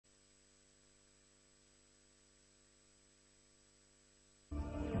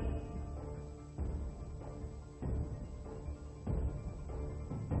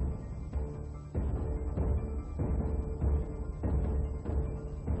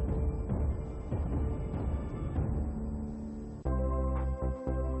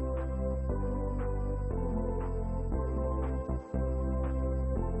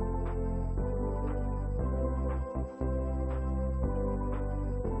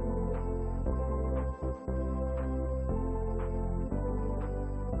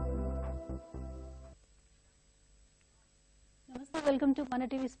Welcome to మన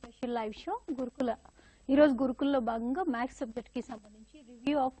TV special live show గురుకుల. ఈ రోజు గురుకుల్లో భాగంగా మ్యాథ్స్ సబ్జెక్ట్ కి సంబంధించి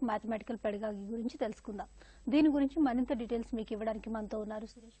రివ్యూ ఆఫ్ మ్యాథమెటికల్ పెడగాగి గురించి తెలుసుకుందాం. దీని గురించి మరింత డీటెయిల్స్ మీకు ఇవ్వడానికి మనతో ఉన్నారు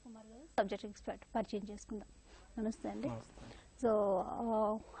సురేష్ కుమార్ గారు, సబ్జెక్ట్ ఎక్స్పర్ట్. పరిచయం చేసుకుందాం. నమస్తే అండి. So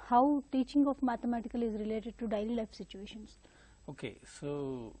how teaching of mathematical is related to daily life situations? Okay, so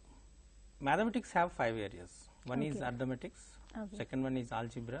mathematics have 5 areas. One is arithmetics, second one is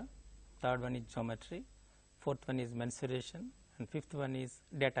algebra, third one is geometry, fourth one is mensuration, and fifth one is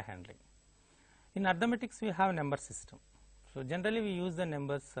data handling. In arithmetics we have number system. So generally we use the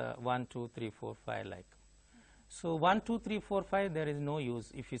numbers 1, 2, 3, 4, 5 like. So 1, 2, 3, 4, 5 there is no use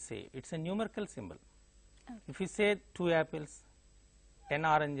if you say it's a numerical symbol. If you say 2 apples, 10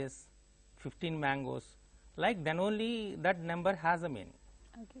 oranges, 15 mangoes, like then only that number has a meaning.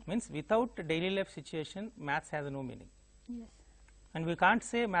 Means without daily life situation maths has no meaning. Yes. And we can't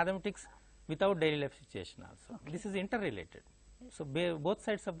say mathematics without daily life situation also. This is interrelated. So both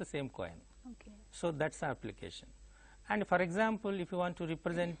sides of the same coin. So that's the application. And for example, if you want to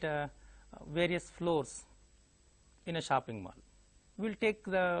represent various floors in a shopping mall, we will take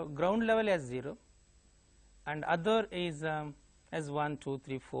the ground level as 0 and other is as 1, 2,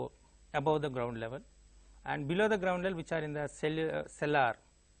 3, 4 above the ground level, and below the ground level which are in the cellar,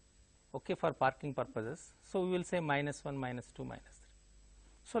 okay, for parking purposes. So we will say -1, -2, -3.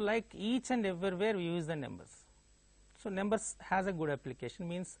 So like each and everywhere we use the numbers. So numbers has a good application,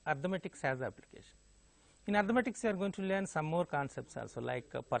 means arithmetics has application. In arithmetics we are going to learn some more concepts also, like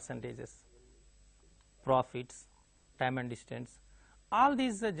percentages, profits, time and distance. All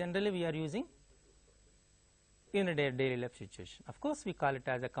these generally we are using in a daily life situation. Of course we call it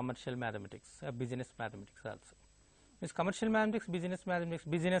as a commercial mathematics, business mathematics also. Means commercial mathematics,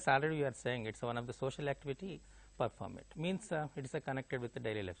 business already we are saying it's one of the social activity, perform it. Means it is connected with the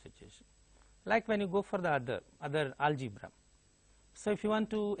daily life situation. Like when you go for the other algebra. So if you want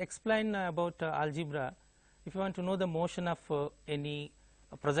to explain about algebra, if you want to know the motion of any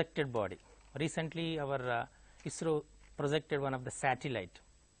projected body, recently our ISRO projected one of the satellite.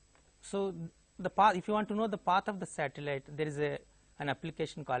 So the path, if you want to know the path of the satellite, there is an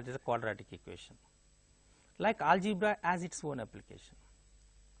application called as a quadratic equation. Like algebra has its own application.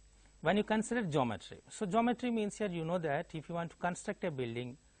 When you consider geometry, so geometry means here you know that if you want to construct a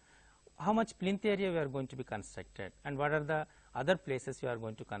building, how much plinth area we are going to be constructed and what are the other places you are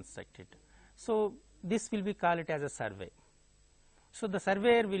going to construct it. So this will be called it as a survey. So the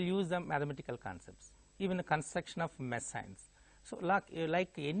surveyor will use the mathematical concepts, even the construction of mesh science. So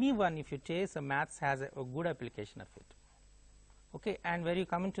like anyone, if you chase maths has a good application of it. Okay, and where you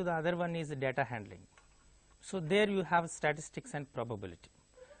come into the other one is data handling. So there you have statistics and probability.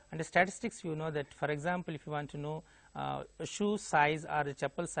 And the statistics, you know that for example if you want to know a shoe size or a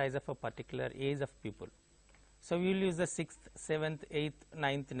chappal size of a particular age of people, so we will use the 6th, 7th, 8th,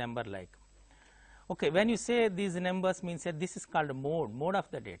 9th number like. Okay, when you say these numbers means that this is called mode of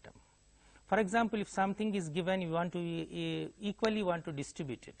the data. For example, if something is given, you want to equally want to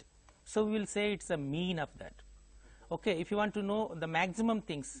distribute it, so we will say it's a mean of that. Okay, if you want to know the maximum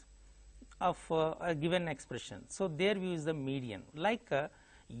things of a given expression, so there we use the median. Like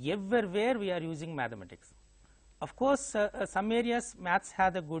everywhere we are using mathematics. Of course some areas maths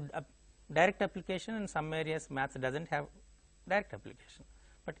have a good direct application and some areas maths doesn't have direct application,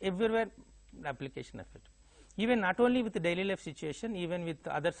 but everywhere the application of it, even not only with the daily life situation, even with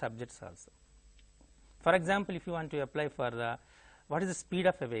other subjects also. For example, if you want to apply for what is the speed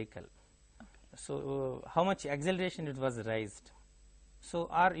of a vehicle, so how much acceleration it was raised. So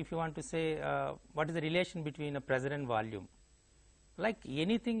or if you want to say what is the relation between a pressure and volume, like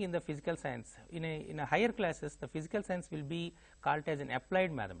anything in the physical science, in a higher classes the physical science will be called as an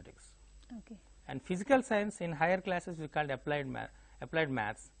applied mathematics. Okay. And physical science in higher classes we called applied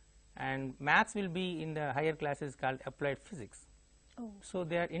maths, and maths will be in the higher classes called applied physics. So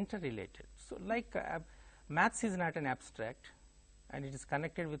they are interrelated. So like maths is not an abstract, and it is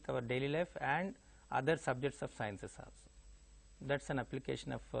connected with our daily life and other subjects of sciences also. That's an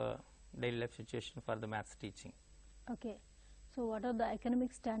application of daily life situation for the maths teaching. Okay. So what are the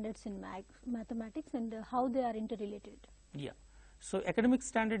academic standards in mathematics and how they are interrelated? Yeah. So academic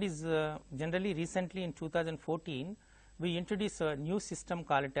standard is generally recently in 2014 we introduced a new system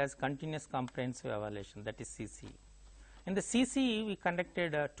called it as continuous comprehensive evaluation, that is CCE. In the CCE we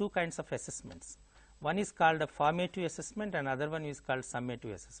conducted 2 kinds of assessments. One is called a formative assessment and other one is called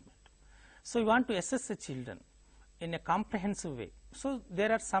summative assessment. So we want to assess the children in a comprehensive way. So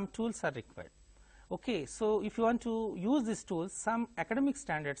there are some tools are required. Okay, so if you want to use these tools, some academic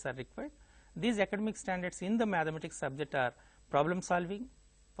standards are required. These academic standards in the mathematics subject are problem solving,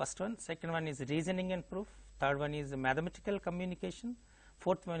 first one, second one is reasoning and proof, third one is mathematical communication,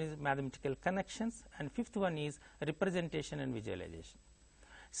 fourth one is mathematical connections, and fifth one is representation and visualization.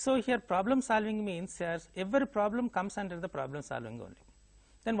 So here problem solving means every problem comes under the problem solving only.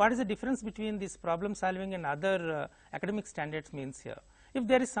 Then what is the difference between this problem solving and other academic standards means here? If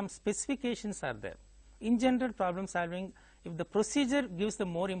there is some specifications are there, in general problem solving, if the procedure gives the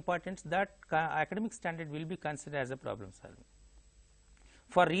more importance, that academic standard will be considered as a problem solving.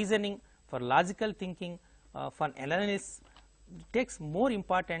 For reasoning, for logical thinking, for analysis, it takes more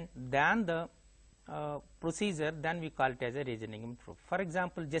important than the procedure, then we call it as a reasoning proof. For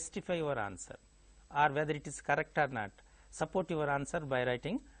example, justify your answer or whether it is correct or not, support your answer by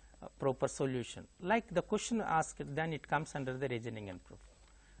writing a proper solution. Like the question asked, then it comes under the reasoning and proof.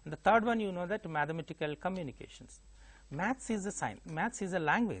 And the third one, you know that mathematical communications. Maths is a science, maths is a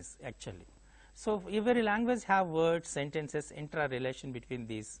language actually. So every language have words, sentences, interrelation between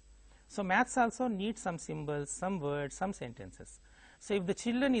these. So maths also needs some symbols, some words, some sentences. So if the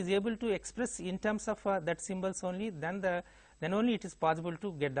children is able to express in terms of that symbols only, then only it is possible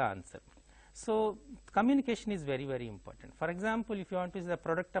to get the answer. So communication is very, very important. For example, if you want to use the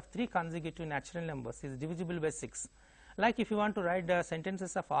product of 3 consecutive natural numbers is divisible by 6. Like if you want to write the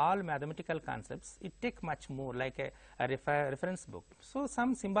sentences of all mathematical concepts, it takes much more, like a reference book. So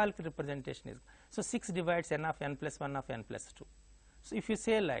some symbolic representation is, so 6 divides n of n plus 1 of n plus 2. So if you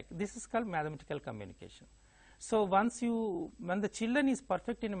say like, this is called mathematical communication. So when the children is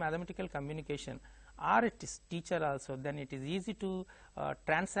perfect in mathematical communication, or it is teacher also, then it is easy to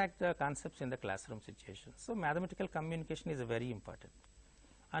transact the concepts in the classroom situation. So mathematical communication is very important.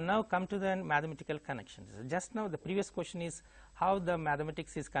 And now come to the mathematical connections. Just now the previous question is how the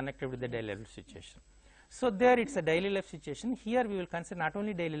mathematics is connected with the daily life situation. So there it's a daily life situation. Here we will consider not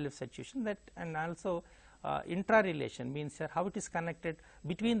only daily life situation, that and also intra-relation means how it is connected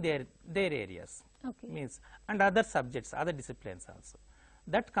between their areas. Okay. Means and other subjects, other disciplines also.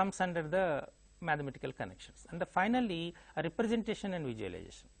 That comes under the mathematical connections. And finally, a representation and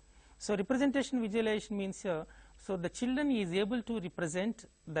visualization. So representation visualization means so the children is able to represent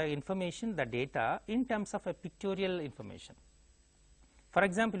the information, the data in terms of a pictorial information. For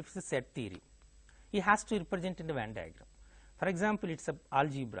example, if it is a set theory, he has to represent in a Venn diagram. For example, it's a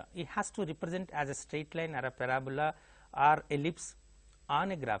algebra, it has to represent as a straight line or a parabola or ellipse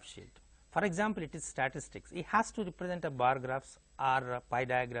on a graph sheet. For example, it is statistics, it has to represent a bar graphs or pie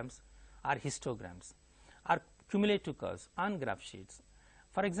diagrams or histograms or cumulative curves on graph sheets.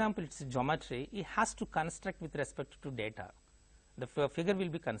 For example, it's geometry, it has to construct with respect to data, the figure will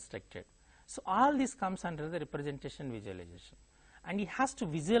be constructed. So all this comes under the representation visualization, and it has to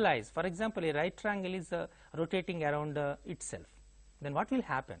visualize. For example, a right triangle is rotating around itself, then what will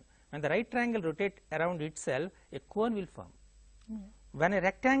happen? When the right triangle rotates around itself, a cone will form. When a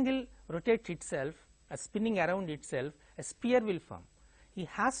rectangle rotates itself, spinning around itself, a sphere will form. He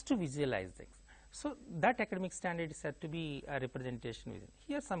has to visualize things. So that academic standard is said to be a representation vision.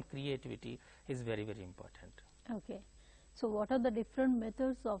 Here some creativity is very, very important. Okay. So what are the different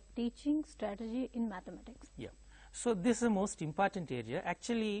methods of teaching strategy in mathematics? Yeah. So this is the most important area.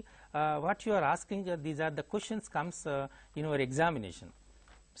 Actually, what you are asking, these are the questions comes in your examination.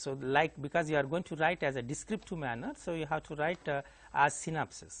 So like, because you are going to write as a descriptive manner, so you have to write as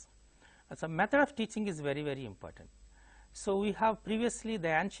synopsis. So method of teaching is very, very important. So we have previously the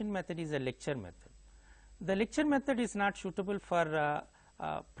ancient method is a lecture method. The lecture method is not suitable for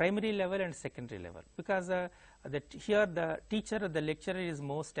primary level and secondary level, because here the teacher or the lecturer is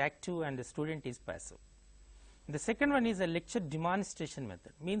most active and the student is passive. The second one is a lecture demonstration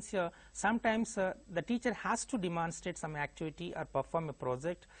method, means sometimes the teacher has to demonstrate some activity or perform a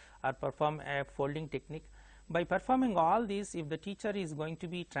project or perform a folding technique. By performing all these, if the teacher is going to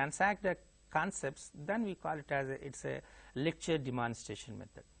be transact the concepts, then we call it as it's a lecture demonstration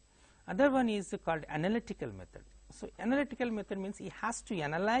method. Other one is called analytical method. So analytical method means he has to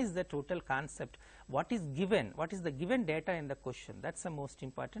analyze the total concept, what is given, what is the given data in the question, that's the most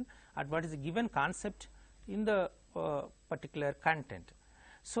important, and what is the given concept in the particular content.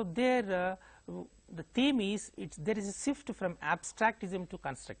 So there the theme is there is a shift from abstractism to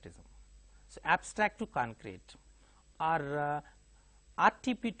constructism. So abstract to concrete, or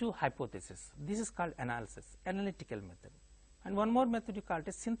RTP to hypothesis. This is called analysis, analytical method. And one more method you call it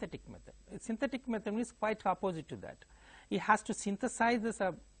a synthetic method. A synthetic method is quite opposite to that. It has to synthesize this,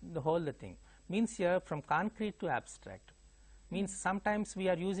 the whole thing. Means here from concrete to abstract. Means sometimes we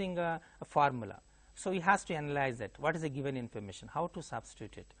are using a formula. So he has to analyze that. What is the given information? How to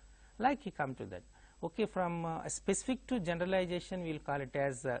substitute it? Like he come to that. Okay, from specific to generalization, we will call it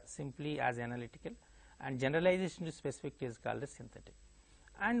as simply as analytical, and generalization to specific is called as synthetic.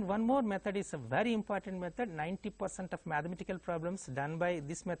 And one more method is a very important method. 90% of mathematical problems done by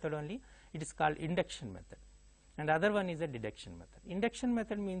this method only. It is called induction method. And other one is a deduction method. Induction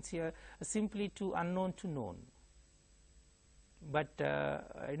method means here simply to unknown to known. But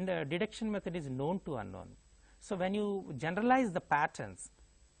in the deduction method is known to unknown. So when you generalize the patterns,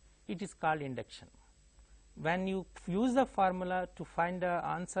 it is called induction. When you use the formula to find the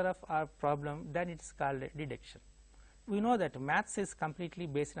answer of our problem, then it is called deduction. We know that maths is completely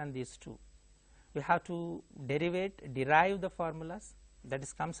based on these two. We have to derive the formulas, that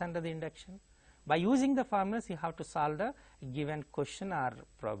is comes under the induction. By using the formulas, you have to solve the given question or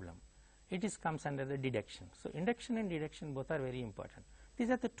problem. It is comes under the deduction. So induction and deduction both are very important. These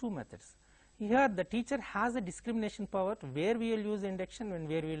are the two methods. Here the teacher has a discrimination power where we will use induction and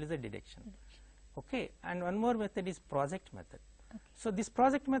where we will use the deduction. Okay. And one more method is project method. Okay. So this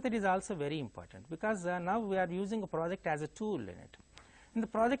project method is also very important because now we are using a project as a tool in it. And the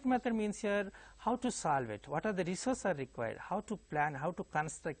project method means here how to solve it, what are the resources are required, how to plan, how to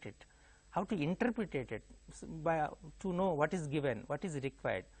construct it, how to interpret it to know what is given, what is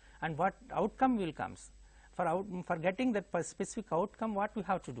required, and what outcome will comes. For getting that specific outcome, what we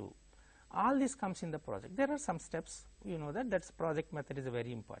have to do. All this comes in the project. There are some steps, you know that's project method is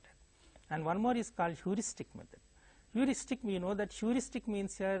very important. And one more is called heuristic method. Heuristic, we know that heuristic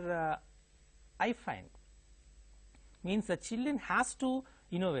means here I find, means the children has to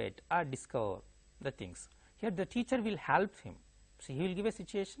innovate or discover the things. Here the teacher will help him. So he will give a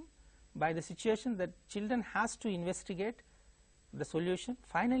situation. By the situation, the children has to investigate the solution.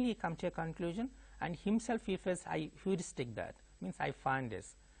 Finally, he come to a conclusion, and himself he says, I heuristic that, means I find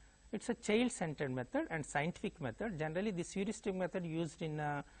this. It's a child-centered method and scientific method. Generally, this heuristic method used in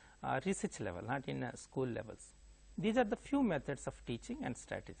research level, not in school levels. These are the few methods of teaching and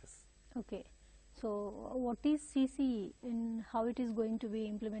strategies. Okay. So what is CC and how it is going to be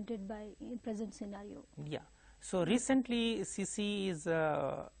implemented by in present scenario? Yeah. So recently CC is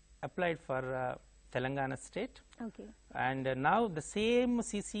applied for Telangana state. Okay. And now the same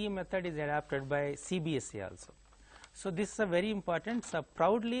CC method is adopted by CBSE also. So this is a very important. So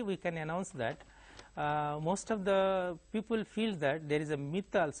proudly we can announce that most of the people feel that there is a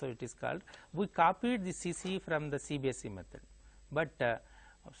myth also, it is called. We copied the CC from the CBSE method. But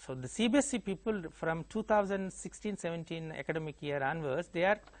so the CBSE people from 2016-17 academic year onwards, they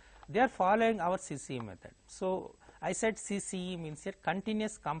are following our CC method. So I said CCE means here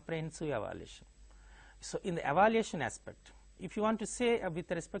continuous comprehensive evaluation. So in the evaluation aspect, if you want to say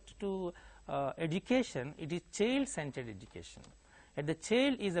with respect to education, it is child-centered education. And the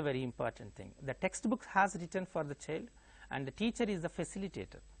child is a very important thing. The textbook has written for the child, and the teacher is the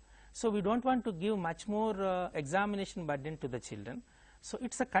facilitator. So we don't want to give much more examination burden to the children. So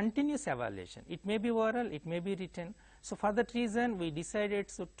it's a continuous evaluation. It may be oral, it may be written. So for that reason, we decided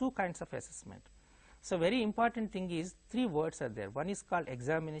so two kinds of assessment. So very important thing is three words are there. One is called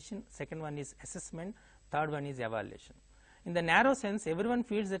examination, second one is assessment, third one is evaluation. In the narrow sense, everyone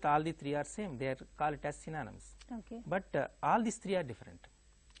feels that all the three are same. They are called it as synonyms. Okay. But all these three are different,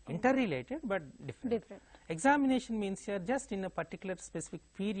 interrelated but different. Examination means here just in a particular specific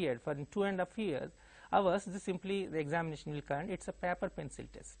period for 2.5 hours, simply the examination will come. It's a paper pencil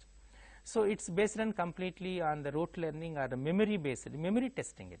test. So it's based on completely on the rote learning or the memory based, memory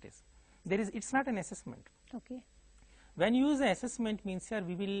testing it is. It's not an assessment. Okay. When you use an assessment means here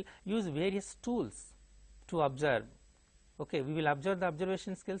we will use various tools to observe. Okay, we will observe the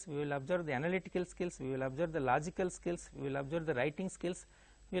observation skills, we will observe the analytical skills, we will observe the logical skills, we will observe the writing skills,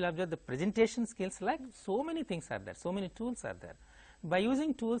 we will observe the presentation skills, like so many things are there, so many tools are there. By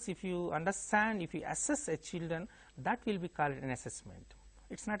using tools, if you understand, if you assess a children, that will be called an assessment.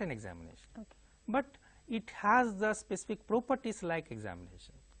 It's not an examination. Okay. But it has the specific properties like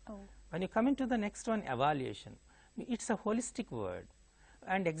examination. Oh. When you come into the next one, evaluation, it's a holistic word,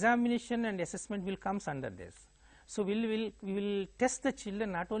 and examination and assessment will comes under this. So we will test the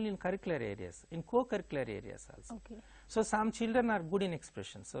children not only in curricular areas, in co-curricular areas also. Okay. So some children are good in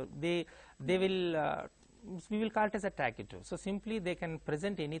expression, so they will we will call it as a talkative. So simply they can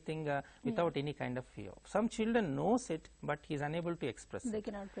present anything without any kind of fear. Some children knows it, but he is unable to express it. They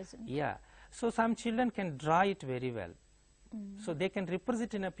cannot present. Yeah. So some children can draw it very well. So they can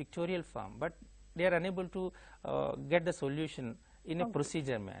represent in a pictorial form, but they are unable to get the solution in a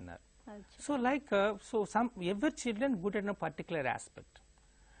procedure manner. So like every children good at a particular aspect.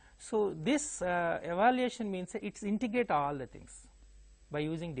 So this evaluation means it's integrate all the things by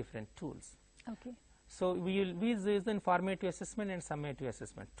using different tools. Okay. So we use the formative assessment and summative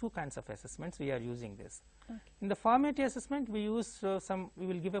assessment. Two kinds of assessments we are using this. Okay. In the formative assessment, we use we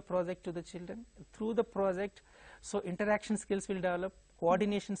will give a project to the children. Through the project, so interaction skills will develop,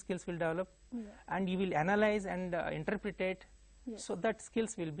 coordination skills will develop, and you will analyze and interpret. Yes. So that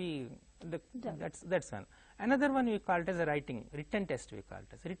skills will be that's one. Another one we call it as a written test. We call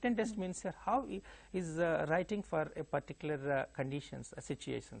it as written test means how is writing for a particular conditions,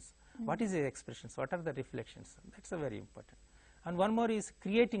 situations. What is the expressions? What are the reflections? That's a very important. And one more is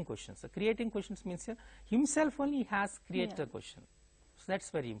creating questions. So creating questions means himself only has created a question. So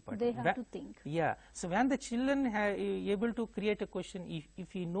that's very important. They have to think. Yeah. So when the children able to create a question,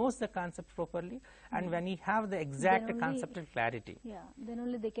 if he knows the concept properly, and when he have the exact conceptual clarity. Yeah. Then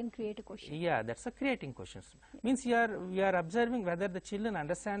only they can create a question. Yeah, that's a creating questions. Means we are observing whether the children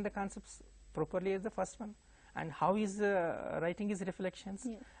understand the concepts properly is the first one, and how is writing his reflections,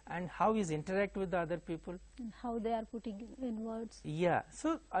 and how is interact with the other people, and how they are putting in words. Yeah.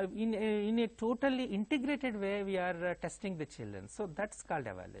 So in a totally integrated way, we are testing the children. So that's called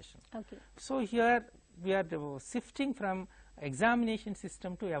evaluation. Okay. So here we are shifting from examination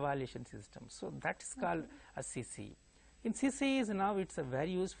system to evaluation system. So that is called a CCE. In CCE is now it's a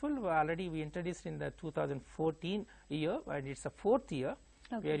very useful. Already we introduced in the 2014 year, and it's a fourth year.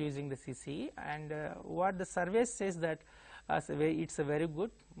 We are using the CCE, and what the survey says that it's a very good.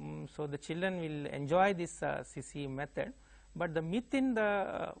 So the children will enjoy this CCE method, but the myth in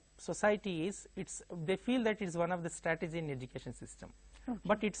the society is they feel that it's one of the strategy in education system,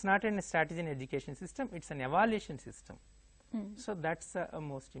 but it's not a strategy in education system. It's an evaluation system. So that's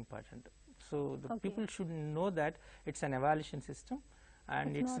most important. So the people should know that it's an evaluation system,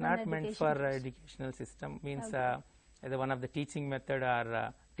 and it's not meant for educational system. Means either one of the teaching method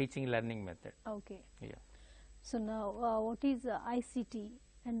or teaching learning method. Okay. Yeah. So now, what is ICT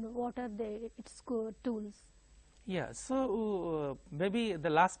and what are its tools? Yeah. So maybe the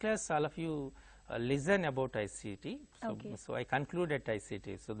last class, all of you listen about ICT. So, so I concluded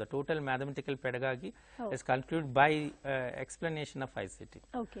ICT. So the total mathematical pedagogy is concluded by explanation of ICT.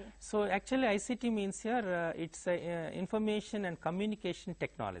 Okay. So actually, ICT means here it's information and communication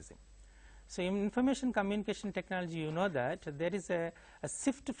technology. So in information communication technology, you know that there is a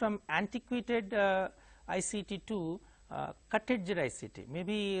shift from antiquated ICT to cutting-edge ICT.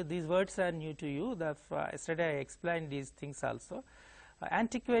 Maybe these words are new to you. Yesterday I explained these things also.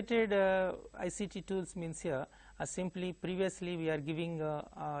 Antiquated ICT tools means here simply previously we are giving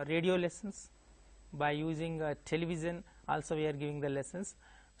radio lessons. By using television also we are giving the lessons.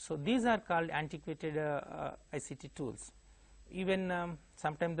 So these are called antiquated ICT tools. Even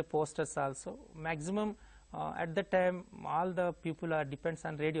sometimes the posters also. Maximum at the time all the people are depends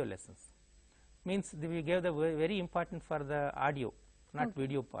on radio lessons. Means we gave the very important for the audio, not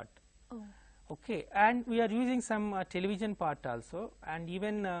video part. Okay, and we are using some television part also, and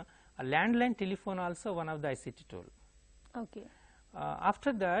even a landline telephone also one of the ICT tool. Okay.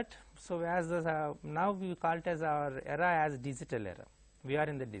 After that, so as now we call it as our era as digital era. We are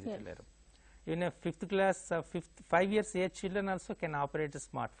in the digital era. In a 5th class, 5 years age children also can operate a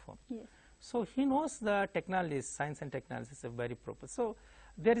smartphone. Yes. So he knows the technologies, science and technologies are very proper. So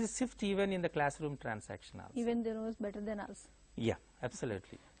there is a shift even in the classroom transaction also. Even they knows better than us. Yeah,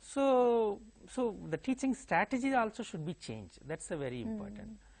 absolutely. So the teaching strategy also should be changed. That's a very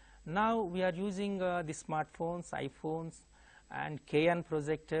important. Now we are using the smartphones, iPhones, and KN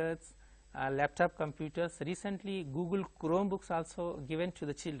projectors, laptop computers. Recently, Google Chromebooks also given to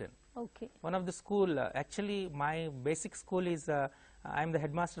the children. Okay. One of the school, actually my basic school is, I am the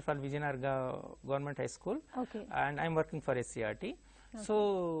headmaster for Vijayanagara Government High School, and I am working for SCRT.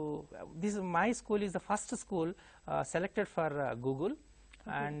 So this is my school is the first school selected for Google,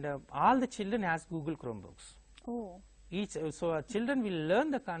 and all the children has Google Chromebooks. Oh. So children will learn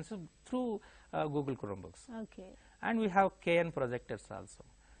the concept through Google Chromebooks. Okay. And we have KN projectors also.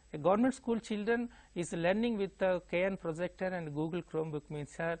 A government school children is learning with the KN projector and Google Chromebook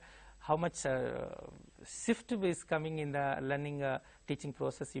means how much shift is coming in the learning teaching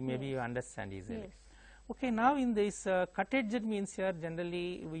process. You maybe you understand easily. Yes. Okay, now in this cutting-edge means here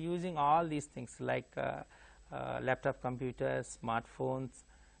generally we using all these things like laptop computers, smartphones,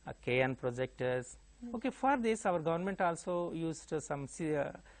 KN projectors. Okay, for this our government also used some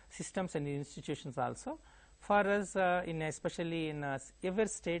systems and institutions also. For us, especially in every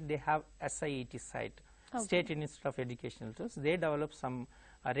state, they have SIET site, State Institute of Educational Tools. They develop some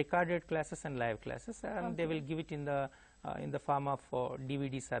recorded classes and live classes, and they will give it in the form of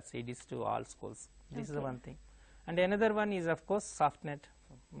DVDs or CDs to all schools. This is the one thing. And another one is of course SoFTNET.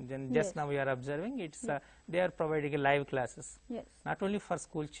 Then just Yes. now we are observing it's they are providing a live classes, Yes. not only for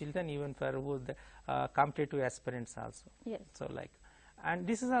school children, even for who the competitive aspirants also. Yes. So like, and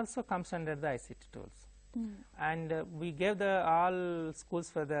this is also comes under the ICT tools. Mm. And we gave the all schools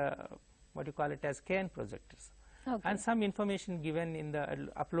for the what you call it as KN projectors. Okay. And some information given in the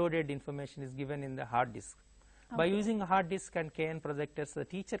uploaded information is given in the hard disk. By Okay. using hard disk and KN projectors, the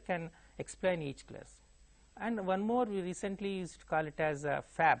teacher can explain each class. And one more, we recently used to call it as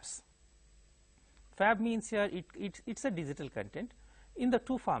FABs. FAB means here it's a digital content in the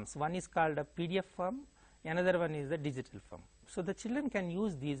two forms. One is called a PDF form, another one is the digital form. So the children can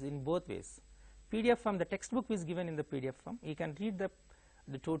use these in both ways. PDF form, the textbook is given in the PDF form. He can read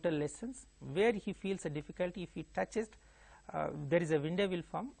the total lessons. Where he feels a difficulty, if he touches, there is a window will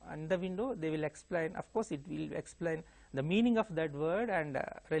form, and the window they will explain. Of course, it will explain the meaning of that word and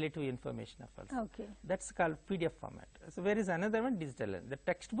relative information of also. Okay. That's called PDF format. So where is another one digital? The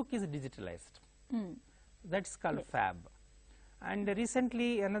textbook is digitalized. Mm. That's called Yes. FAB. And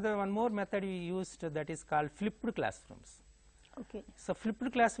recently another one more method we used, that is called flipped classrooms. Okay. So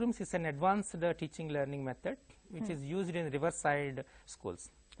flipped classrooms is an advanced teaching learning method which is used in riverside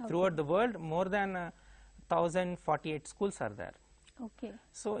schools. Okay. Throughout the world, more than 1048 schools are there. Okay.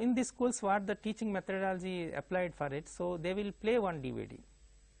 So in these schools, what the teaching methodology applied for it, so they will play one DVD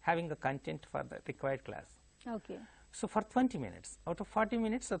having the content for the required class. Okay. So for 20 minutes, out of 40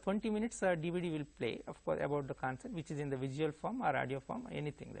 minutes, 20 minutes DVD will play, of course, about the concept, which is in the visual form or audio form,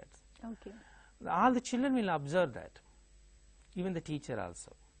 anything that's. Okay. All the children will observe that, even the teacher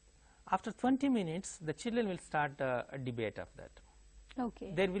also. After 20 minutes, the children will start a debate of that.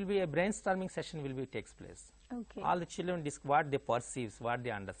 Okay. There will be a brainstorming session will be takes place. Okay. All the children discuss what they perceive, what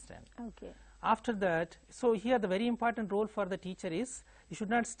they understand. Okay. After that, so here the very important role for the teacher is, he should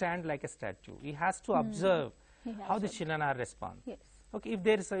not stand like a statue. He has to observe He has how the to- children are respond. Yes. Okay, if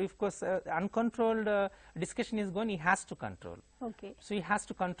there is, of course, uncontrolled discussion is going, he has to control. Okay. So he has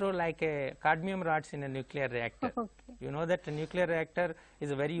to control like a cadmium rods in a nuclear reactor. Okay. You know that a nuclear reactor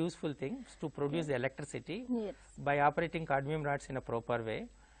is a very useful thing to produce the electricity Yes. by operating cadmium rods in a proper way.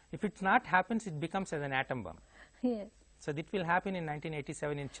 If it's not happens, it becomes as an atom bomb. Yes. So that will happen in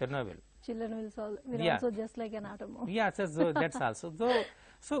 1987 in Chernobyl. Children will Yeah. also just like an atom bomb. Yeah, so that's also.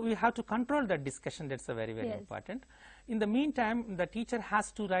 So we have to control that discussion. That's a very, very Yes. important. In the meantime, the teacher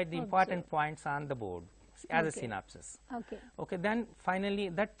has to write the important points on the board as a Okay. synopsis. Okay. Okay, then finally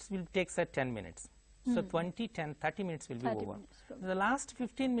that will take 10 minutes. So 20, 10, 30 minutes will be 30 over. minutes from- The last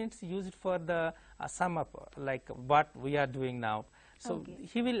 15 minutes used for the sum up, like what we are doing now. So Okay.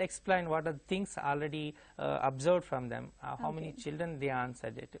 he will explain what are the things already observed from them, how many Okay. children they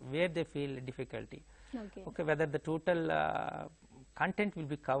answered it, where they feel difficulty. Okay. Okay, whether the total content will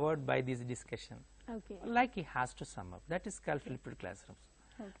be covered by this discussion. Okay. Like he has to sum up. That is called flipped classrooms.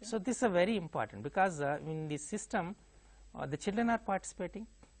 Okay. So this is very important because in this system, the children are participating.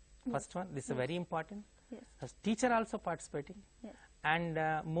 First one, this is very important. Yes. As teacher also participating, Yes. and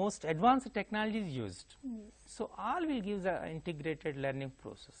most advanced technology is used. Yes. So all will give the integrated learning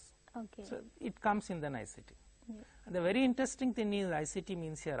process. Okay. So it comes in the ICT. Yes. And the very interesting thing is ICT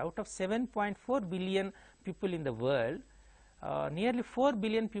means here out of 7.4 billion people in the world, nearly 4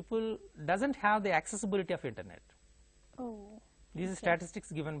 billion people doesn't have the accessibility of internet. Oh. These are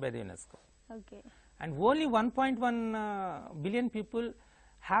statistics given by the UNESCO. Okay. And only 1.1 billion people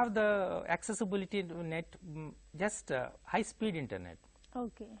have the accessibility to net, just high speed internet.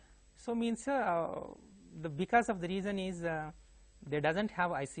 Okay. So means because of the reason is they doesn't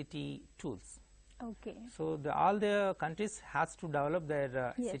have ICT tools. Okay. So all the countries has to develop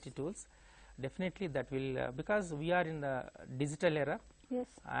their Yes. ICT tools. Definitely that will because we are in the digital era, Yes.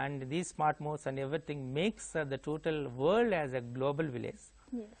 and these smartphones and everything makes the total world as a global village.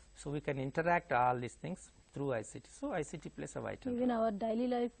 Yes. So we can interact all these things through ICT. So ICT plays a vital role. Even our daily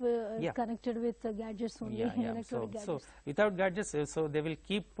life is Yeah. connected with gadgets only, Yeah, yeah. electronic So gadgets. without gadgets, so they will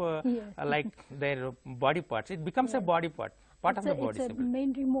keep Yeah. like their body parts. It becomes a body part of the body. It's a simply.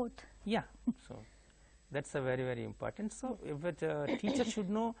 main remote. Yeah. So that's a very, very important. So if a teacher should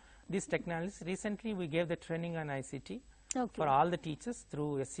know these technologies. Recently, we gave the training on ICT Okay. for all the teachers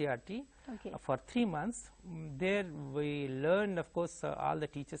through SCRT Okay. for 3 months. There we learned, of course, all the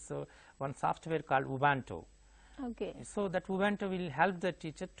teachers one software called Ubuntu. Okay. So that Ubuntu will help the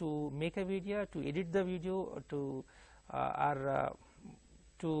teacher to make a video, to edit the video, to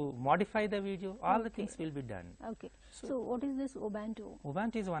to modify the video. All the Okay. things will be done. Okay. So what is this Ubuntu?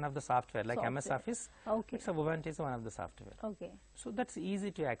 Ubuntu is one of the software like MS Software. Office. Okay. It's Ubuntu is one of the software. Okay. So that's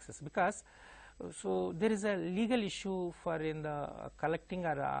easy to access because so there is a legal issue for in the collecting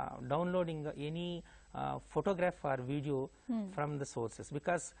or downloading any photograph or video from the sources,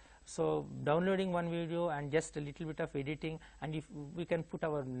 because so downloading one video and just a little bit of editing, and if we can put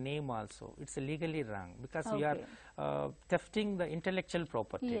our name also, it's legally wrong, because we are thefting the intellectual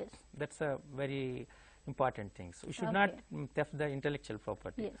property. Yes. That's a very important thing. So we should Okay. not theft the intellectual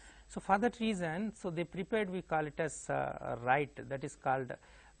property. Yes. So for that reason, so they prepared, we call it as a right, that is called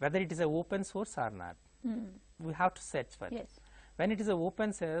whether it is a open source or not. We have to search for it. Yes. When it is a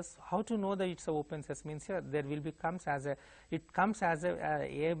open source, how to know that it's a open source means here there will be comes as a, it comes as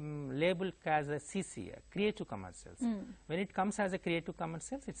a label as a CC, Creative Commercials. When it comes as a Creative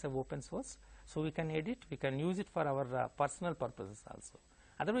Commercials, it's a open source, so we can edit, we can use it for our personal purposes also.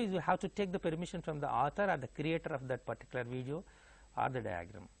 Otherwise, you have to take the permission from the author or the creator of that particular video or the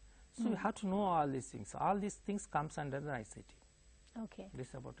diagram. So you have to know all these things. All these things comes under the ICT. Okay. This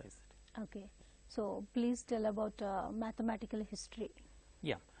is about ICT. Okay. So please tell about mathematical history.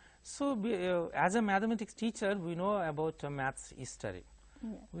 Yeah. So as a mathematics teacher, we know about maths history.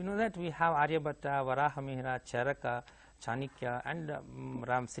 Yeah. We know that we have Aryabhatta, Varahamihira, Charaka, Chanakya, and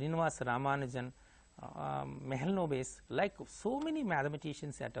Srinivasa Ramanujan, Mahalanobis, like so many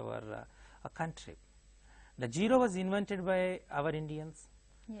mathematicians at our country. The zero was invented by our Indians.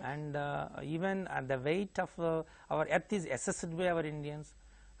 Yes. And even the weight of our earth is assessed by our Indians,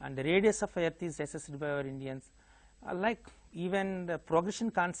 and the radius of earth is assessed by our Indians. Like even the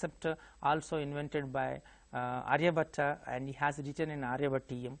progression concept also invented by Aryabhatta, and he has written in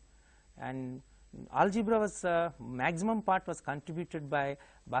Aryabhattiyam. And algebra was maximum part was contributed by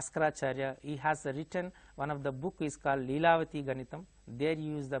Bhaskaracharya. He has written one of the book is called Leelavati Ganitam. There he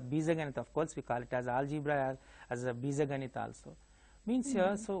used the Bija Ganita. Of course, we call it as algebra as a Bija Ganita also. Means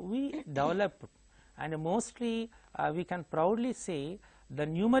here, so we developed, and mostly we can proudly say the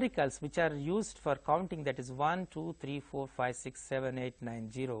numericals which are used for counting, that is 1, 2, 3, 4, 5, 6, 7, 8,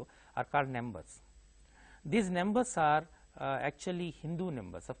 9, 0 are called numbers. These numbers are actually Hindu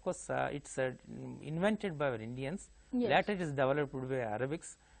numbers. Of course, it's invented by our Indians. Yes. Later it is developed by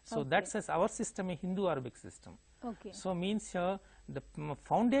Arabics. So Okay. that's our system, a Hindu-Arabic system. Okay. So means here the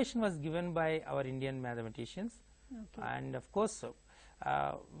foundation was given by our Indian mathematicians. Okay. And of course,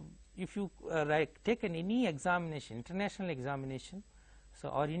 if you like take any examination, international examination, so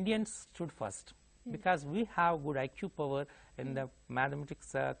our Indians stood first, because we have good IQ power in the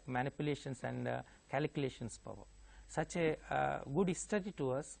mathematics manipulations and calculations power. Such a good history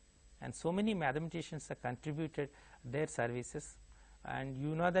to us, and so many mathematicians have contributed their services. And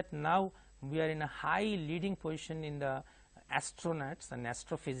you know that now we are in a high leading position in the astronauts and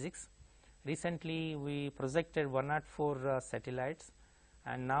astrophysics. Recently we projected 104 satellites,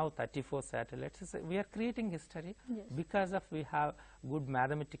 and now 34 satellites. So we are creating history. Yes. Because of we have good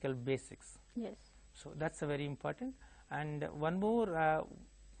mathematical basics. Yes. So that's a very important. And one more,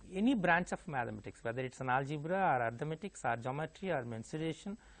 any branch of mathematics, whether it's an algebra or arithmetics or geometry or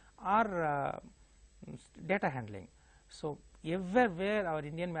mensuration or data handling. So everywhere our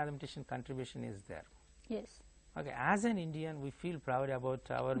Indian mathematician contribution is there. Yes. Okay, as an Indian, we feel proud about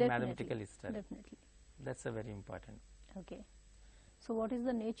our Definitely. mathematical history. Definitely. That's a very important. Okay. So what is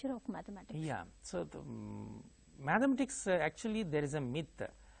the nature of mathematics? Yeah. So the, mathematics actually there is a myth.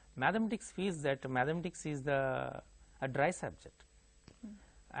 Mathematics feels that mathematics is a dry subject,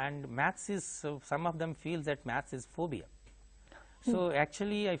 and maths is some of them feel that maths is phobia. So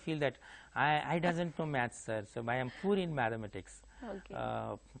actually, I feel that I doesn't know maths, sir. So I am poor in mathematics. Okay.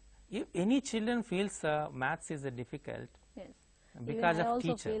 If any children feels maths is difficult Yes. because Even I of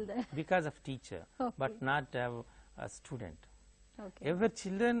also teacher, feel that. because of teacher, Okay. but not a student. Okay. Every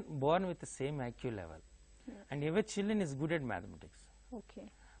children born with the same IQ level, Yeah. and every children is good at mathematics.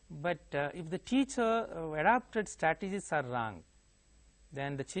 Okay. But if the teacher adopted strategies are wrong,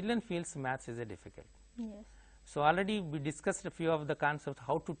 then the children feels maths is difficult. Yes. So already we discussed a few of the concepts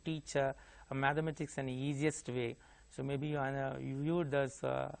how to teach mathematics in the easiest way. So maybe you viewed those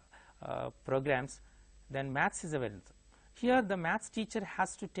programs. Then maths is a very here the maths teacher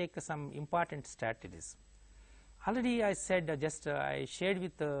has to take some important strategies. Already I said I shared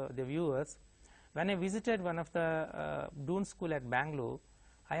with the viewers, when I visited one of the Doon school at Bangalore,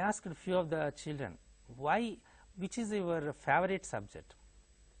 I asked a few of the children, which is your favorite subject?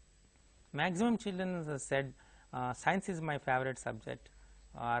 Maximum children said, science is my favorite subject,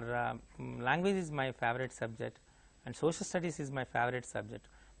 or language is my favorite subject, and social studies is my favorite subject.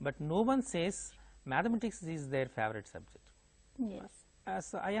 But no one says mathematics is their favorite subject. Yes.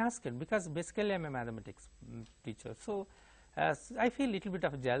 So I asked it, because basically I am a mathematics teacher. So I feel a little bit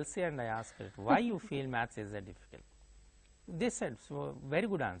of jealousy, and I asked it, why you feel maths is difficult? They said, so very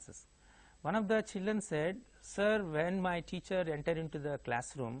good answers. One of the children said, sir, when my teacher entered into the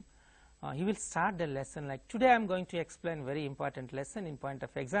classroom, he will start the lesson like, today I am going to explain very important lesson in point of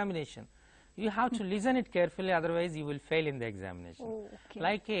examination. You have to listen it carefully, otherwise you will fail in the examination. Oh, okay.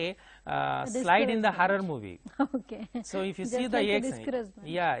 Like a slide in the horror movie. Okay. So if you Just see the like a AXN, discouragement.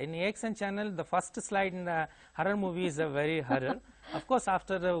 yeah, in AXN channel, the first slide in the horror movie is a very horror. Of course,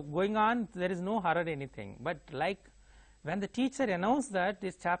 after going on, there is no horror anything. But like when the teacher announced that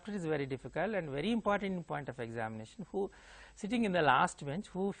this chapter is very difficult and very important in point of examination, who sitting in the last bench,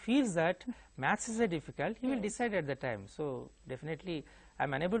 who feels that maths is a difficult, he will decide at the time. So definitely, I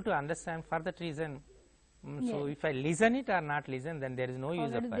am unable to understand for that reason. So if I listen it or not listen, then there is no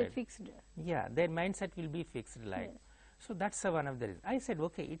use of Already it. fixed. Yeah, their mindset will be fixed, like. Yes. So that's one of the reasons. I said,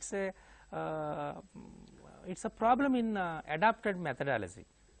 okay, it's a problem in adopted methodology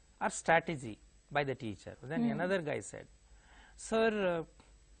or strategy by the teacher. Then another guy said, sir,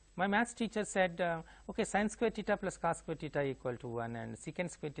 my maths teacher said, okay, sin square theta plus cos square theta equal to 1 and secant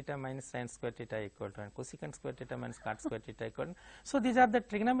square theta minus sin square theta equal to 1 and cosecant square theta minus cot square theta equal to 1. So these are the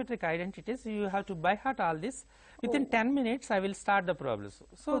trigonometric identities. You have to by heart all this. Within 10 minutes, I will start the problems.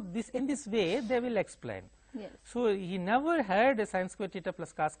 So this in this way, they will explain. Yes. So he never heard sin square theta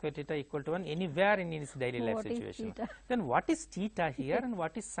plus cos square theta equal to 1 anywhere in his daily life What is situation. theta? Then what is theta here and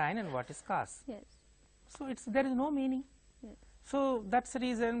what is sin and what is cos? Yes. So there is no meaning. Yes. So that's the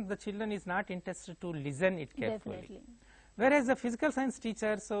reason the children is not interested to listen it carefully. Definitely. Whereas the physical science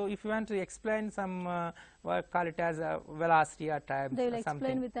teacher, so if you want to explain some, call it as a velocity or time They will or something.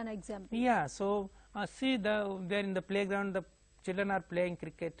 explain with an example. Yeah, so see there in the playground, the children are playing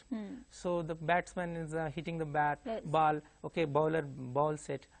cricket. So the batsman is hitting the Yes. ball, okay, bowler bowls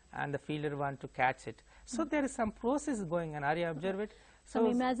it and the fielder want to catch it. So there is some process going on. Are you observe it? Some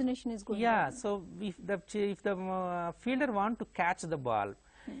imagination is going Yeah, on. so if the fielder want to catch the ball,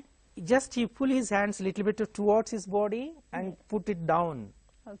 just he pull his hands little bit towards his body and put it down.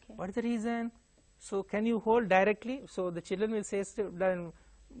 Okay. What is the reason? So can you hold directly? So the children will say, then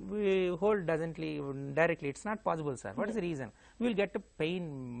we hold directly. It's not possible, sir. What is the reason? We will get a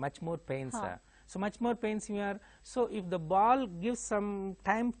pain, much more pain, sir. So much more pains here. So if the ball gives some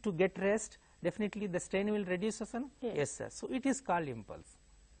time to get rest, definitely the strain will reduce, sir. Yes, sir. So it is called impulse.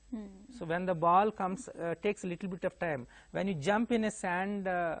 So when the ball comes, takes a little bit of time. When you jump in a sand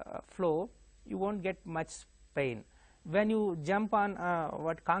flow, you won't get much pain. When you jump on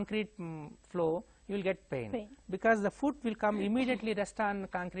concrete flow, you will get pain because the foot will come immediately rest on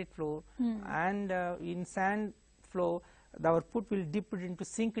concrete floor, and in sand flow, our foot will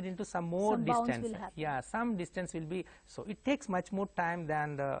sink it into some more distance. Yeah, some distance will be. So it takes much more time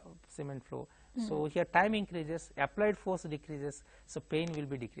than the cement flow. So here time increases, applied force decreases, so pain will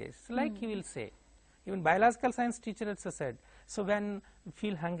be decreased. So like he will say, even biological science teacher also said, so when you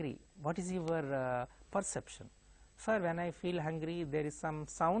feel hungry, what is your perception? Sir, when I feel hungry, there is some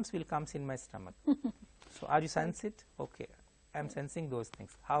sounds will comes in my stomach. So are you sense it? Okay, I am sensing those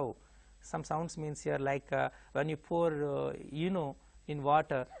things. How? Some sounds means here like when you pour, in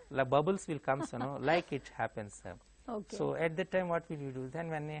water, like bubbles will come, like it happens. Okay. So at that time, what will you do? Then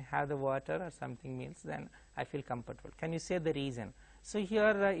when I have the water or something meals, then I feel comfortable. Can you say the reason? So here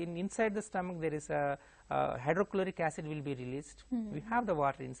inside the stomach there is a hydrochloric acid will be released. We have the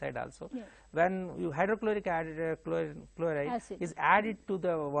water inside also. Yes. When you hydrochloric chloride Acid is added to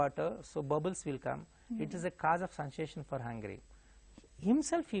the water, so bubbles will come. It is a cause of sensation for hungry.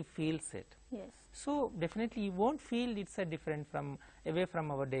 Himself he feels it. Yes. So definitely you won't feel it's a different away from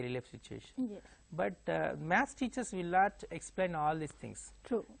our daily life situation. Yes. But maths teachers will not explain all these things.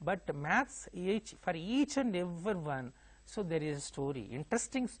 True. But maths for each and every one, so there is a story,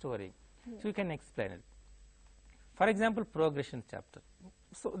 interesting story. So you can explain it. For example, progression chapter.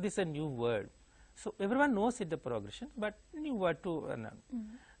 So this is a new word. So everyone knows it, the progression, but new word to learn.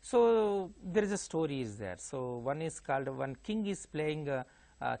 So there is a story is there. So one is called, one king is playing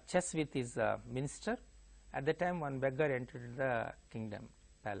chess with his minister. At the time one beggar entered the kingdom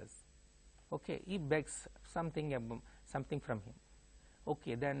palace. Okay, he begs something from him.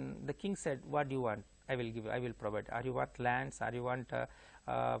 Okay, then the king said, what do you want? I will give you, I will provide. Are you want lands? Are you want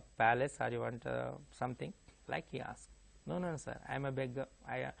palace? Are you want something? Like he asked. No, sir, I am a beggar.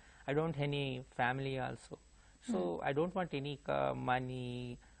 I don't have any family also. So I don't want any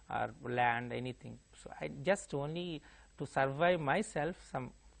money or land, anything. So I just only to survive myself,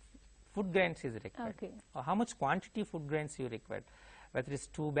 some food grains is required. Okay. How much quantity food grains you require? Whether it's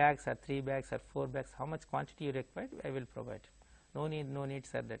 2 bags or 3 bags or 4 bags, how much quantity you require, I will provide. No need,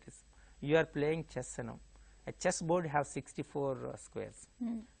 sir, that is. You are playing chess, A chess board have 64 squares.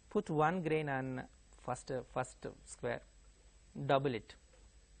 Put 1 grain on first square, double it.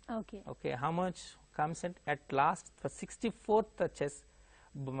 Okay. Okay, how much comes at last for 64th chess,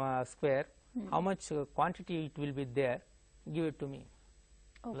 square, how much quantity it will be there, give it to me.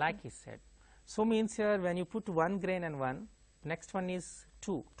 Okay. Like he said. So means here when you put 1 grain and 1, next one is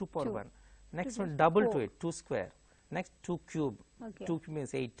 2 power 2. 1. Next Two one is double 4. to it, 2 square. Next 2 cube, Okay. 2 cube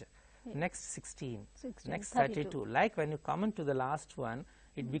means 8. Yeah. Next 16. 16, Next 32. 32. Like when you come into the last one,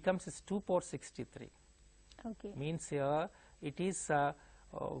 it becomes is 2 power 63. Okay. Means here it is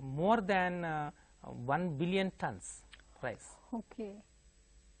more than 1 billion tons price. Okay.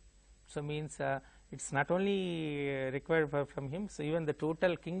 So means it's not only required from him, so even the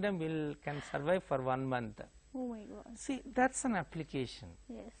total kingdom can survive for 1 month. Oh my God. See, that's an application.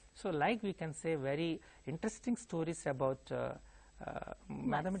 Yes. So like we can say very interesting stories about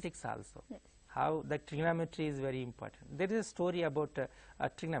mathematics also. Yes. How the trigonometry is very important. There is a story about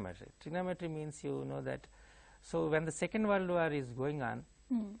trigonometry. Trigonometry means you know that. So when the Second World War is going on,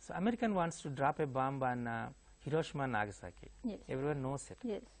 so American wants to drop a bomb on Hiroshima and Nagasaki. Yes. Everyone knows it.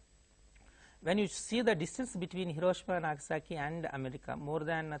 Yes. When you see the distance between Hiroshima and Nagasaki and America, more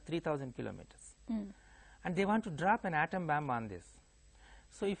than 3,000 kilometers. And they want to drop an atom bomb on this.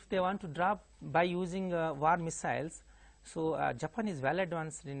 So if they want to drop by using war missiles, so Japan is well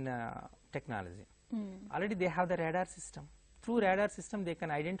advanced in technology. Already they have the radar system. Through radar system they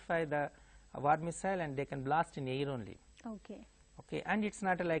can identify the war missile and they can blast in air only. Okay. Okay, and it's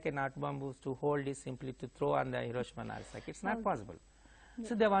not like an atom bomb to hold it simply to throw on the Hiroshima and Nagasaki. It's not possible.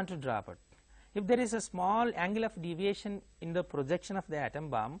 So they want to drop it. If there is a small angle of deviation in the projection of the atom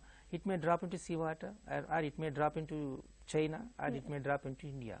bomb, it may drop into seawater, or it may drop into China, or it may drop into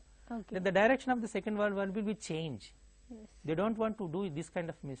India. Okay. Then the direction of the Second World War will be changed. Yes. They don't want to do this kind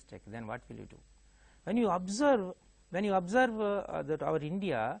of mistake. Then what will you do? When you observe that our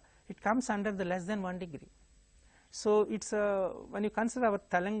India, it comes under the less than 1 degree. So it's when you consider our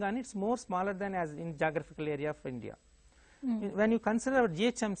Telangana, it's more smaller than as in geographical area of India. When you consider our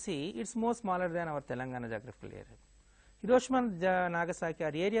GHMC, it's more smaller than our Telangana geographical area. Hiroshima and Nagasaki,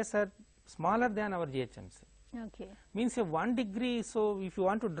 our areas are smaller than our GHMC. Okay. Means a 1 degree, so if you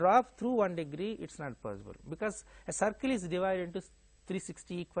want to drop through 1 degree, it's not possible, because a circle is divided into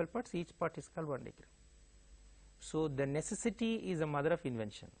 360 equal parts, each part is called 1 degree. So the necessity is the mother of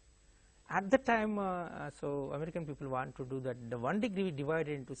invention. At the time, so American people want to do that, the 1 degree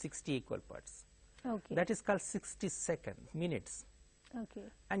divided into 60 equal parts. Okay. That is called 60 minutes. Okay.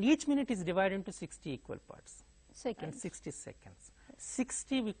 And each minute is divided into 60 equal parts. And Seconds. 60 seconds.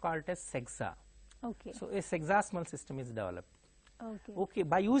 60 we call it as sexa. Okay. So a sexasimal system is developed. Okay. Okay,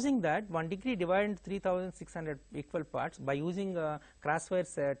 by using that 1 degree divided into 3,600 equal parts, by using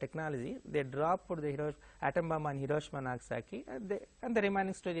crosswires technology, they dropped the atom bomb on Hiroshima and Nagasaki, and the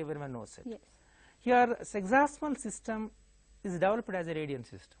remaining story everyone knows it. Yes. Here sexasimal system is developed as a radian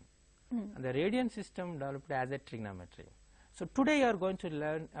system, and the radian system developed as a trigonometry. So today you are going to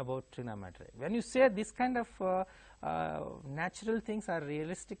learn about trigonometry. When you say this kind of natural things or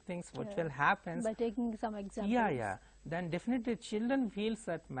realistic things, what will happen? By taking some examples. Yeah. Then definitely children feels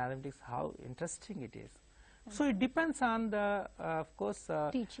that mathematics how interesting it is. So it depends on the of course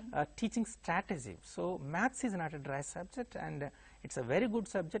teaching strategy. So maths is not a dry subject, and it's a very good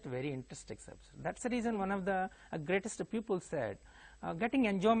subject, very interesting subject. That's the reason one of the greatest people said, getting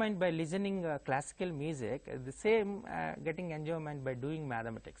enjoyment by listening classical music is the same getting enjoyment by doing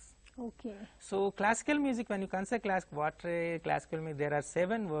mathematics. Okay. So classical music, when you consider classical music, there are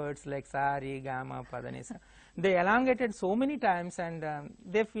 7 words like sa, re, ga, ma, pa, da, ni, sa. They elongated so many times, and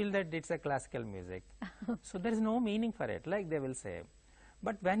they feel that it's a classical music. So there is no meaning for it, like they will say.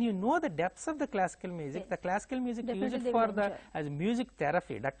 But when you know the depths of the classical music, the classical music Definitely used it for as music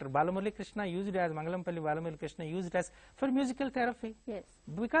therapy. Dr. Balamurali Krishna used it as Mangalampalli Balamurali Krishna used it as for musical therapy. Yes.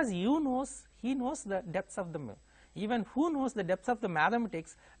 Because he knows the depths of the even who knows the depths of the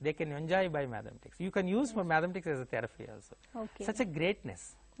mathematics, they can enjoy by mathematics. You can use for mathematics as a therapy also. Okay. Such a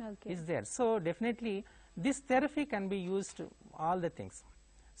greatness is there. So definitely this therapy can be used to all the things.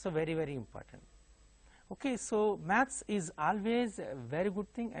 So very, very important. Okay, so maths is always a very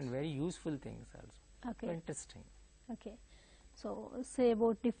good thing and very useful things also. Okay. So interesting. Okay. So say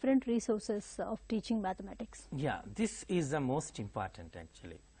about different resources of teaching mathematics. Yeah, this is the most important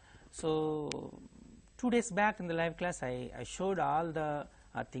actually. So 2 days back in the live class, I showed all the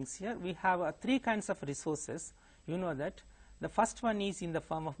things here. We have 3 kinds of resources. You know that. The first one is in the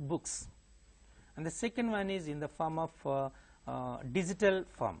form of books, and the second one is in the form of digital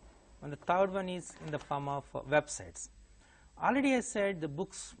form, and the third one is in the form of websites. Already I said the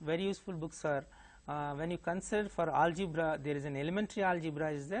books, very useful books are, when you consider for algebra, there is an elementary algebra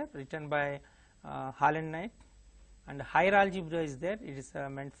is there written by Hall and Knight, and higher algebra is there. It is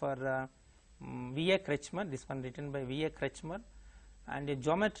meant for V.A. Kretschmer, this one written by V.A. Kretschmer, and a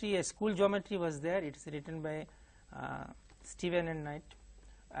geometry, a school geometry was there. It is written by Stephen and Knight,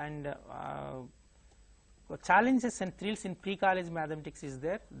 and challenges and thrills in pre-college mathematics is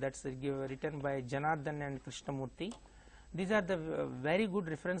there. That's written by Janardhan and Krishnamurthy. These are the very good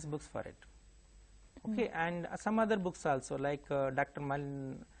reference books for it. Okay, and some other books also, like Dr.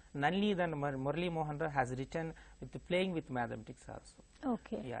 Nalli and Murali Mohanra has written with playing with mathematics also.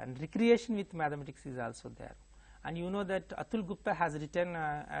 Okay. Yeah, and recreation with mathematics is also there. And you know that Atul Gupta has written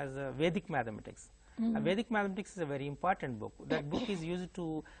as Vedic mathematics. Vedic mathematics is a very important book. That book is used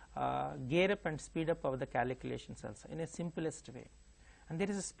to gear up and speed up of the calculations also in a simplest way. And there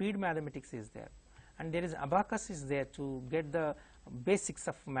is a speed mathematics is there, and there is abacus is there to get the basics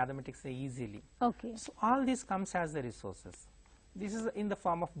of mathematics easily. Okay. So all this comes as the resources. This is in the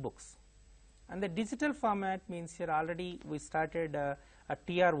form of books. And the digital format means here already we started a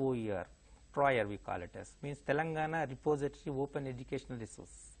TROER, TROER we call it as, means Telangana Repository Open Educational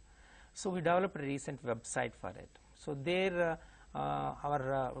Resources. So we developed a recent website for it. So there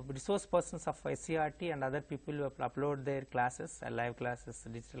our resource persons of SCRT and other people will upload their classes, live classes,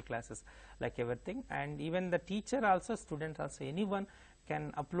 digital classes, like everything. And even the teacher also, student also, anyone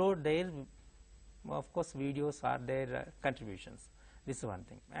can upload their, of course, videos or their contributions. This is one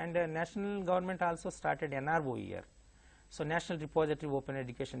thing. And national government also started NROER. So National Repository Open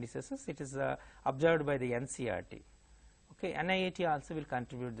Education Resources, it is observed by the NCRT. Okay, NIAT also will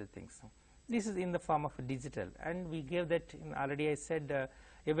contribute the things. This is in the form of digital, and we gave that already. I said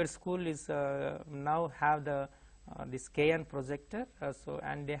every school is now have the this KN projector, so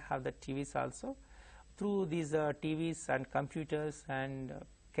and they have the TVs also. Through these TVs and computers and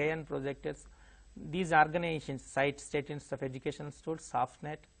KN projectors, these organizations, State Institute of Education Stores,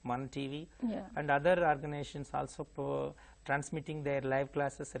 SoFTNET, Mon TV, and other organizations also transmitting their live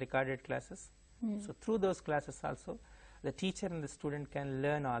classes, recorded classes. So through those classes also, the teacher and the student can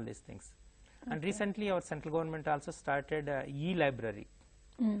learn all these things. Okay. And recently our central government also started e-library.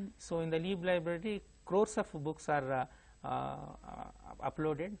 So in the e-library, crores of books are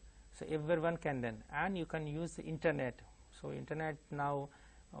uploaded, so everyone can learn, and you can use the internet. So internet now,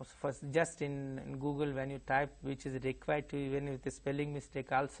 first just in Google, when you type which is required to, even with the spelling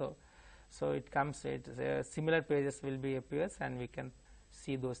mistake also, so it comes, similar pages will be appears, and we can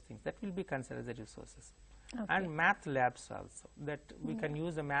see those things. That will be considered as resources. Okay. And math labs also, that we can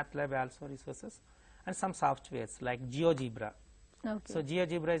use the math lab also resources, and some softwares like GeoGebra. Okay. So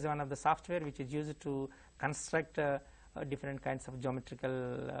GeoGebra is one of the software which is used to construct different kinds of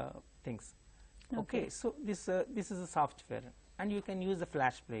geometrical things. Okay. So this is a software, and you can use the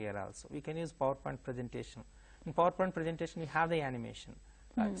flash player also. We can use PowerPoint presentation. In PowerPoint presentation, we have the animation,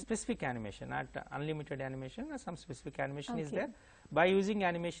 specific animation, not unlimited animation. Some specific animation is there. By using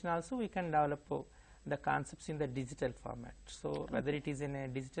animation also, we can develop the concepts in the digital format. So whether it is in a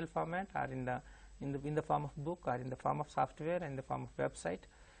digital format or in the form of book or in the form of software and in the form of website,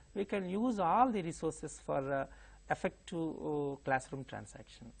 we can use all the resources for effective classroom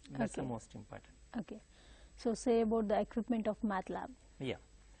transaction. That's the most important. Okay. So say about the equipment of math lab. Yeah.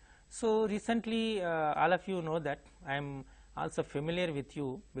 So recently all of you know that I am also familiar with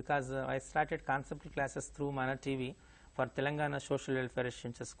you, because I started conceptual classes through Mana TV for Telangana Social Welfare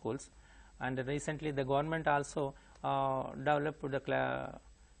Residential Schools. And recently the government also developed the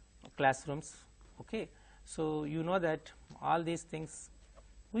classrooms. Okay, so you know that all these things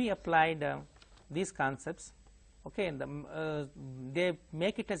we applied these concepts. Okay, and they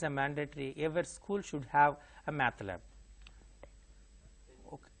make it as a mandatory. Every school should have a math lab.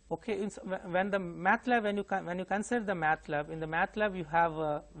 Okay, when the math lab, when you consider the math lab, in the math lab you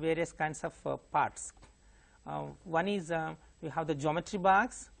have various kinds of parts. One is you have the geometry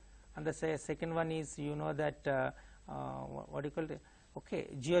box. And the second one is, you know, that what do you call it? Okay,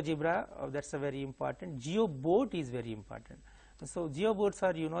 GeoGebra, that's a very important. GeoBoard is very important. So GeoBoards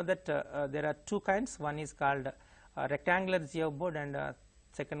are, you know, that there are two kinds. One is called rectangular GeoBoard, and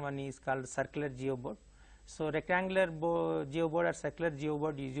second one is called circular GeoBoard. So rectangular GeoBoard or circular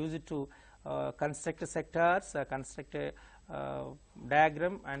GeoBoard is used to construct sectors, construct a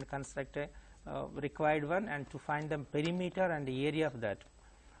diagram, and construct a required one, and to find the perimeter and the area of that.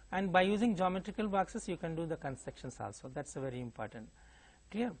 And by using geometrical boxes, you can do the constructions also. That's very important.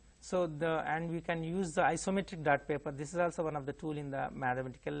 Clear? So and we can use the isometric dot paper. This is also one of the tool in the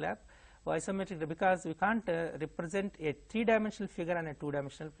mathematical lab. Isometric, because we can't represent a 3-dimensional figure on a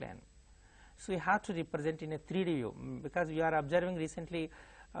 2-dimensional plane. So we have to represent in a 3D view, because we are observing recently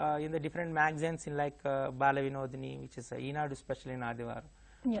in the different magazines in like Bala Vinodini, which is Eenadu, especially in Adivar.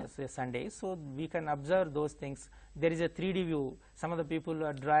 Sunday, so we can observe those things. There is a 3D view. Some of the people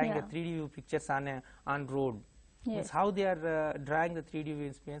are drawing a 3D view pictures on road. Yes. Means how they are drawing the 3D view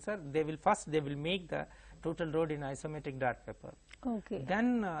in spacer. They will make the total road in isometric dot paper. Okay.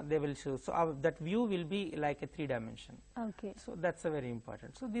 Then they will show. So that view will be like a 3-dimension. Okay. So that's a very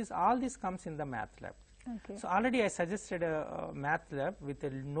important. So all this comes in the math lab. Okay. So already I suggested a math lab with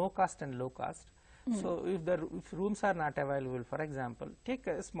a no cost and low cost. So if rooms are not available, for example, take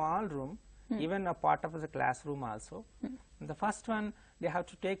a small room, even a part of the classroom also. The first one, they have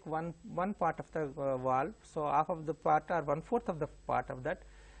to take one part of the wall. So half of the part or 1/4 of the part of that.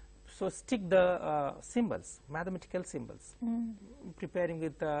 So stick the symbols, mathematical symbols, preparing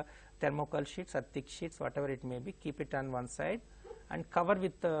with thermocol sheets or thick sheets, whatever it may be. Keep it on one side and cover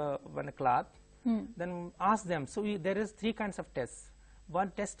with one cloth. Then ask them. So there is 3 kinds of tests.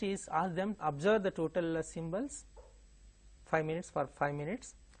 One test is ask them observe the total symbols 5 minutes for 5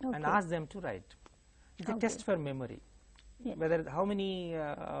 minutes and ask them to write. It's a test for memory. Yes. Whether how many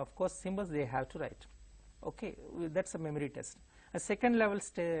of course symbols they have to write. Okay, that's a memory test. A second level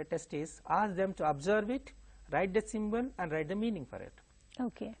test is ask them to observe it, write the symbol and write the meaning for it.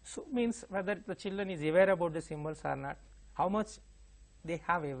 Okay. So means whether the children is aware about the symbols or not, how much they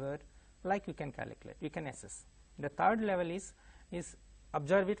have aware, like you can calculate, you can assess. The third level is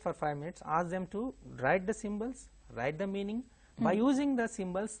observe it for 5 minutes, ask them to write the symbols, write the meaning. By using the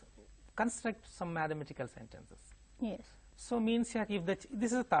symbols, construct some mathematical sentences. Yes. So means here if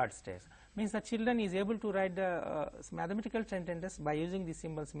this is the third stage, means the children is able to write the mathematical sentences by using the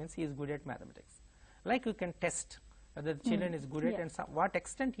symbols, means he is good at mathematics. Like you can test whether the children is good at and what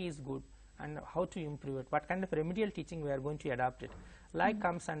extent he is good and how to improve it, what kind of remedial teaching we are going to adopt it. Like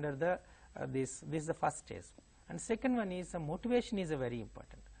comes under the this is the first stage. And second one is motivation is a very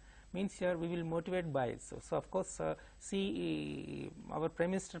important. Means here we will motivate by so of course see our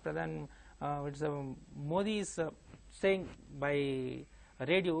Prime Minister Pradhan Modi is saying by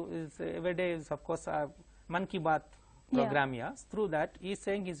radio is every day is of course Man Ki Baat program. Yes, through that he is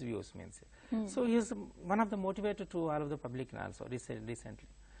saying his views, means so he is one of the motivator to all of the public also recently.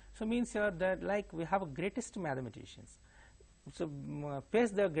 So means here that like we have a greatest mathematicians. So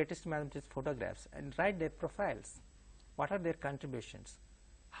paste the greatest mathematicians photographs and write their profiles. What are their contributions?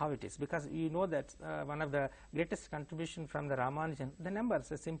 How it is, because you know that one of the greatest contribution from the Ramanujan, the number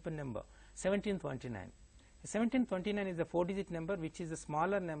is a simple number 1729. 1729 is a 4-digit number which is a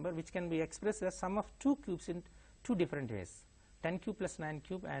smaller number which can be expressed as sum of 2 cubes in 2 different ways, 10 cube plus 9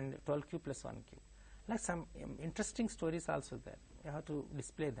 cube and 12 cube plus 1 cube. Like some interesting stories also there, you have to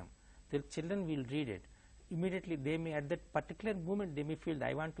display them. The children will read it. Immediately they may at that particular moment they may feel that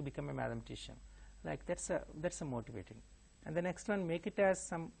I want to become a mathematician. Like that's a motivating. And the next one, make it as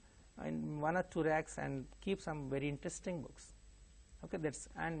some in 1 or 2 racks and keep some very interesting books. Okay, that's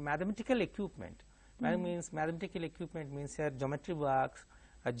and mathematical equipment. Mathematical equipment means here geometry box,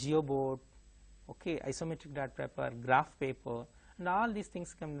 a geoboard, okay, isometric dot paper, graph paper, and all these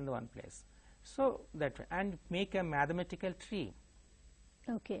things come in one place. So that and make a mathematical tree.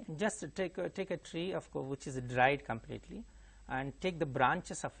 Okay. Just take a tree of course which is dried completely, and take the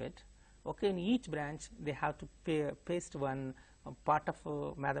branches of it. Okay, in each branch they have to paste one part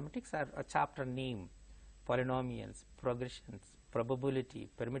of mathematics or a chapter name, polynomials, progressions, probability,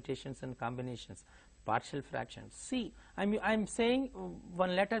 permutations and combinations, partial fractions. See, I'm saying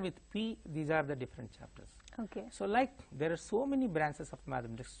one letter with P. These are the different chapters. Okay. So like there are so many branches of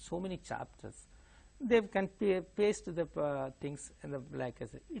mathematics, so many chapters. They can paste the things in the like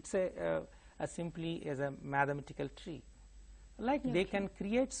as it's a simply as a mathematical tree. Like they can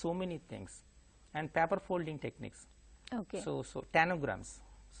create so many things, and paper folding techniques. Okay. So tanograms.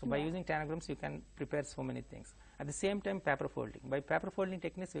 So by using tanograms you can prepare so many things. At the same time paper folding. By paper folding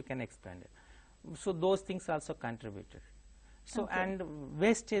techniques you can expand it. So those things also contributed. So and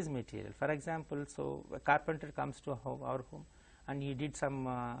wastage material. For example, so a carpenter comes to our home and he did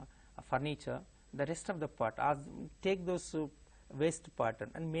some furniture. The rest of the part, take those waste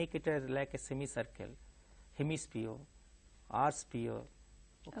pattern and make it as like a semicircle, hemisphere, R-sphere,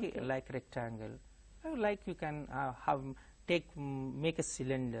 okay, like rectangle. Like you can make a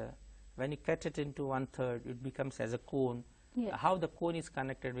cylinder. When you cut it into 1/3, it becomes as a cone. Yes. How the cone is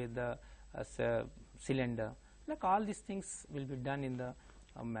connected with the cylinder. Like all these things will be done in the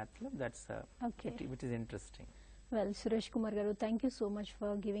math lab. That's which is interesting. Well, Suresh Kumar garu, thank you so much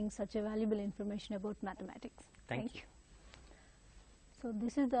for giving such a valuable information about mathematics. Thank you. So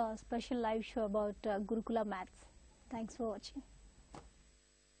this is the special live show about Gurukula Maths. Thanks for watching.